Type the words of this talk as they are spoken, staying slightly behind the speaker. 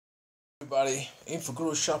Everybody, Info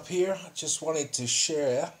Guru Shop here. I just wanted to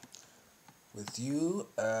share with you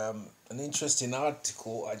an interesting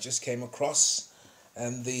article I just came across,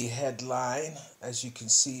 and the headline, as you can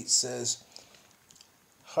see, it says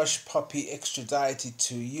Hushpuppi extradited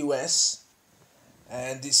to US.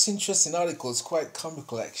 And this interesting article is quite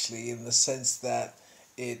comical actually, in the sense that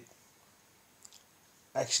it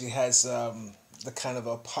actually has the kind of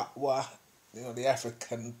a patwa, the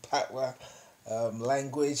African patwa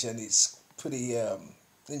language, and it's pretty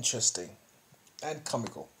interesting and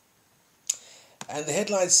comical. And the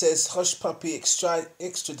headline says Hushpuppi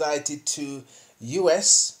extradited to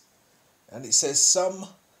US, and it says some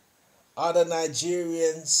other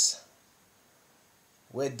Nigerians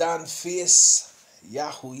were done face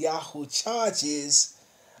Yahoo charges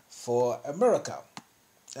for America.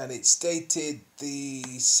 And it's dated the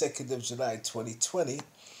 2nd of July 2020.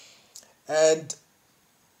 And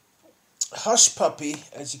Hushpuppi,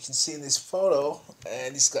 as you can see in this photo,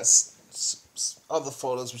 and it's got other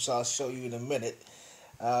photos which I'll show you in a minute,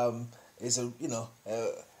 is a you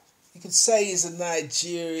could say he's a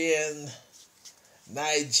Nigerian.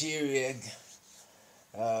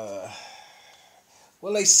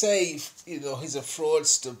 Well, they say he's a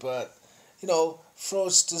fraudster, but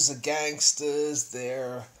fraudsters are gangsters.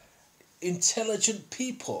 They're intelligent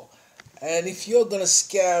people, and if you're gonna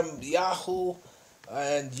scam Yahoo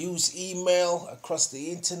and use email across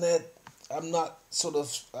the internet, I'm not sort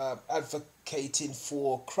of advocating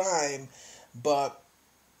for crime, but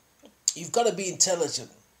you've got to be intelligent.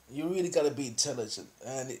 You really got to be intelligent,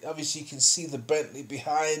 and obviously you can see the Bentley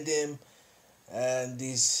behind him, and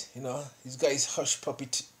he's got his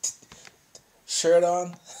Hushpuppi shirt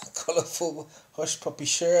on, colorful Hushpuppi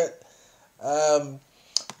shirt.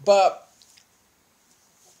 But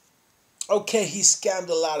okay, he scammed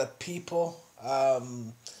a lot of people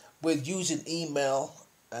with using email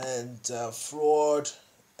and fraud,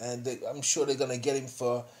 and I'm sure they're gonna get him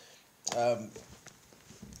for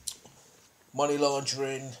money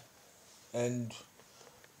laundering and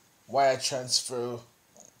wire transfer,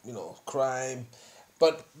 crime.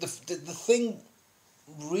 But the thing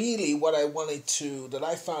really what that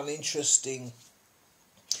I found interesting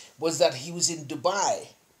was that he was in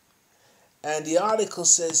Dubai. And the article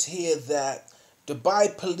says here that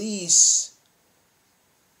Dubai police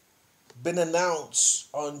been announced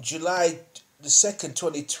on July the 2nd,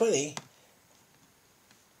 2020,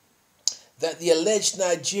 that the alleged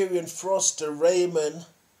Nigerian fraudster Raymond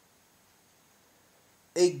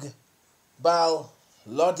Iqbal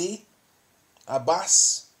Lodi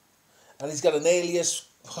Abbas, and he's got an alias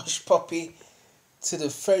Hushpuppi, to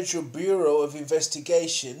the Federal Bureau of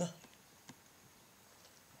Investigation.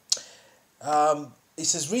 It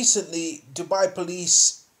says recently Dubai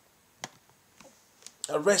police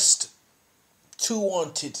arrest two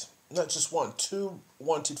wanted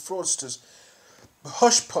fraudsters,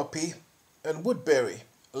 Hushpuppi and Woodberry,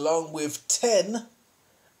 along with 10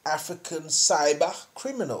 African cyber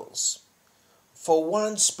criminals for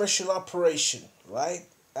one special operation, right?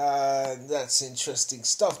 That's interesting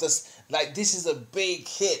stuff. This is a big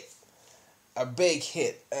hit,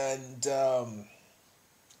 and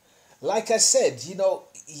like I said,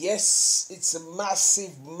 yes, it's a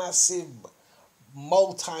massive,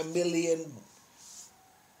 multi-million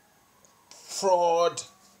fraud,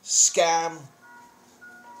 scam,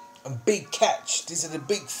 and big catch. These are the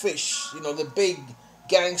big fish, the big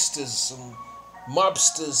gangsters and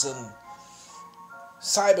mobsters and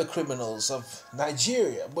cyber criminals of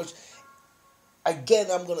Nigeria. But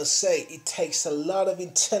again, I'm going to say it takes a lot of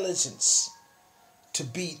intelligence to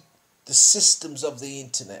beat the systems of the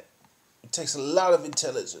internet. It takes a lot of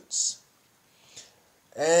intelligence.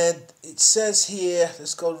 And it says here,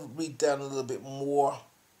 let's go read down a little bit more.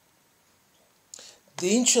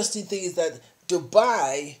 The interesting thing is that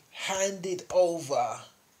Dubai handed over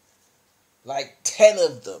like 10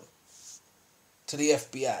 of them to the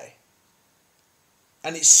FBI.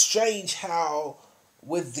 And it's strange how,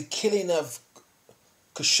 with the killing of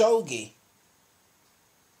Khashoggi,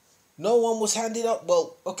 no one was handed up.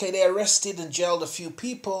 Well, okay, they arrested and jailed a few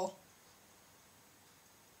people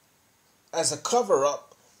as a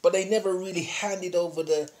cover-up, but they never really handed over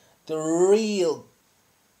the real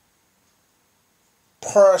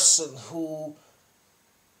person who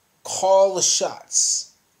called the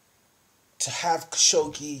shots to have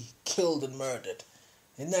Khashoggi killed and murdered.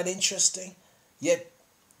 Isn't that interesting? Yet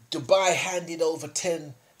Dubai handed over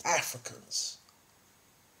 10 Africans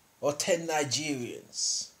or 10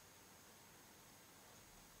 Nigerians.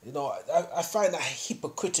 I find that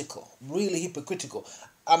hypocritical, really hypocritical.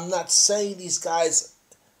 I'm not saying these guys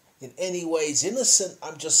in any way is innocent.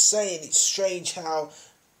 I'm just saying it's strange how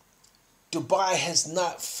Dubai has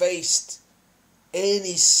not faced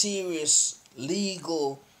any serious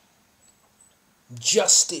legal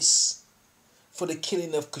justice for the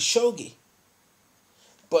killing of Khashoggi.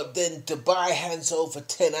 But then Dubai hands over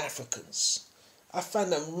 10 Africans. I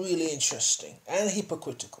find that really interesting and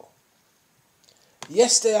hypocritical.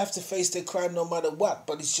 Yes, they have to face their crime no matter what,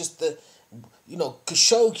 but it's just that,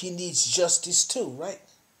 Khashoggi needs justice too, right?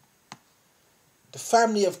 The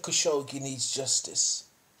family of Khashoggi needs justice.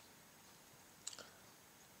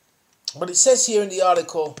 But it says here in the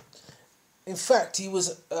article, in fact, it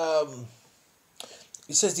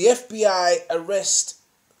says the FBI arrest.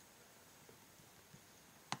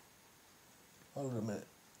 Hold on a minute.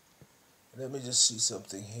 Let me just see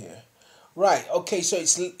something here. Right, okay, so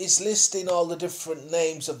it's listing all the different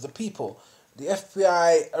names of the people. The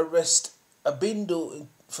FBI arrest Abindu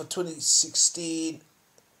for 2016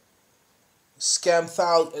 where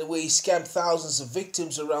he scammed thousands of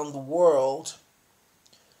victims around the world.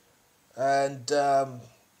 And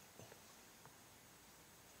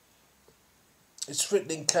it's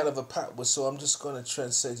written in kind of a patois, so I'm just going to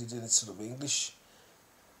translate it into sort of English.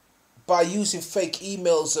 By using fake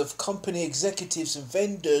emails of company executives and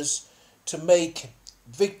vendors to make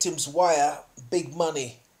victims wire big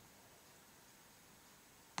money.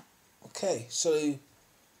 Okay, so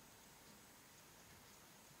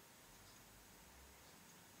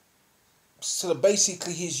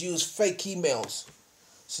basically he's used fake emails.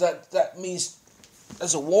 So that means,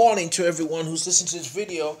 as a warning to everyone who's listening to this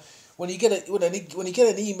video, when you get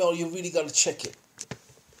an email, you really got to check it.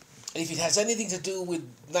 And if it has anything to do with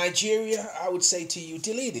Nigeria, I would say to you,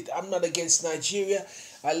 delete it. I'm not against Nigeria.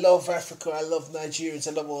 I love Africa. I love Nigerians.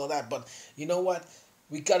 I love all of that. But you know what?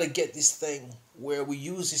 We got to get this thing where we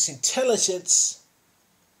use this intelligence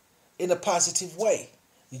in a positive way.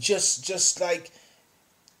 Just like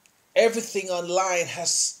everything online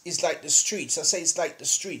is like the streets. I say it's like the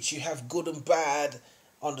streets. You have good and bad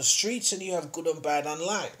on the streets, and you have good and bad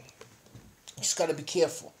online. You just got to be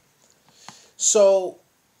careful. So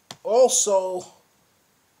also,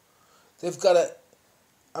 they've got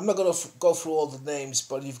I'm not going to go through all the names,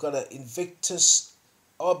 but you've got Invictus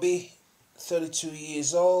Obi, 32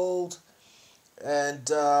 years old, and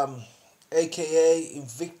AKA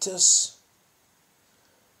Invictus.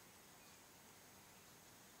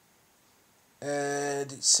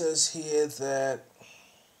 And it says here that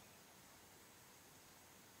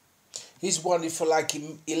he's wanted for like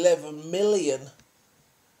 11 million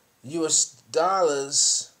US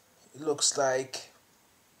dollars. It looks like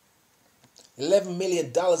 $11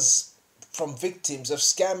 million from victims, of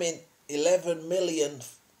scamming 11 million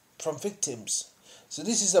from victims. So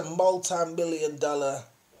this is a multi-million-dollar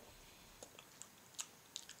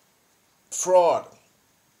fraud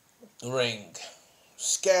ring,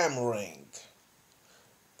 scam ring.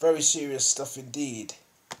 Very serious stuff indeed.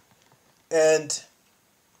 And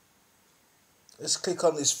let's click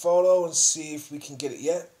on this photo and see if we can get it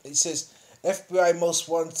yet. It says FBI most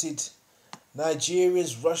wanted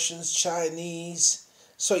Nigerians, Russians, Chinese.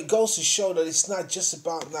 So it goes to show that it's not just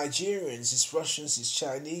about Nigerians, it's Russians, it's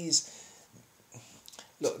Chinese.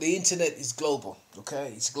 Look, the internet is global,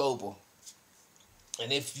 okay? It's global.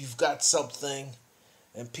 And if you've got something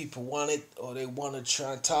and people want it, or they want to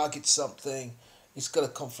try and target something, it's going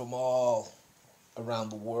to come from all around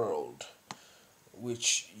the world,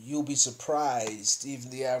 which you'll be surprised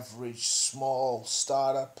even the average small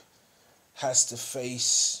startup has to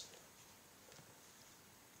face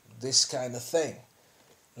this kind of thing.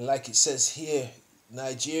 Like it says here,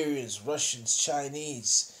 Nigerians, Russians,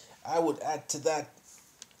 Chinese. I would add to that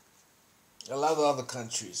a lot of other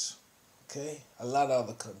countries. Okay? A lot of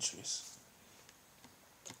other countries.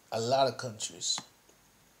 A lot of countries.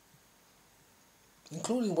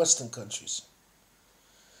 Including Western countries.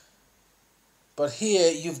 But here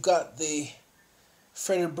you've got the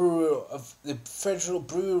Federal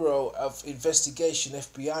Bureau of Investigation,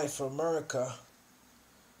 FBI for America.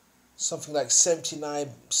 Something like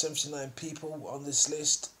 79 people on this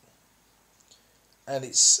list. And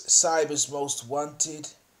it's Cyber's most wanted.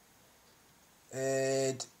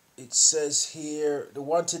 And it says here the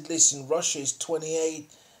wanted list in Russia is 28.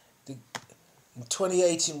 In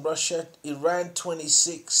 28 in Russia, Iran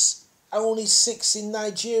 26, only 6 in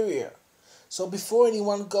Nigeria. So before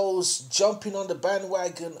anyone goes jumping on the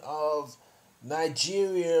bandwagon of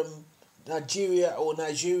Nigeria or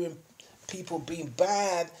Nigerian people being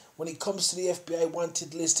bad, when it comes to the FBI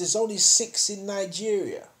wanted list, there's only 6 in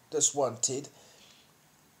Nigeria that's wanted.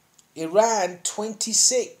 Iran,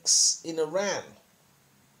 26 in Iran.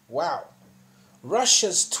 Wow.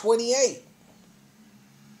 Russia's 28.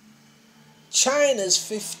 China's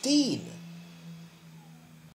 15.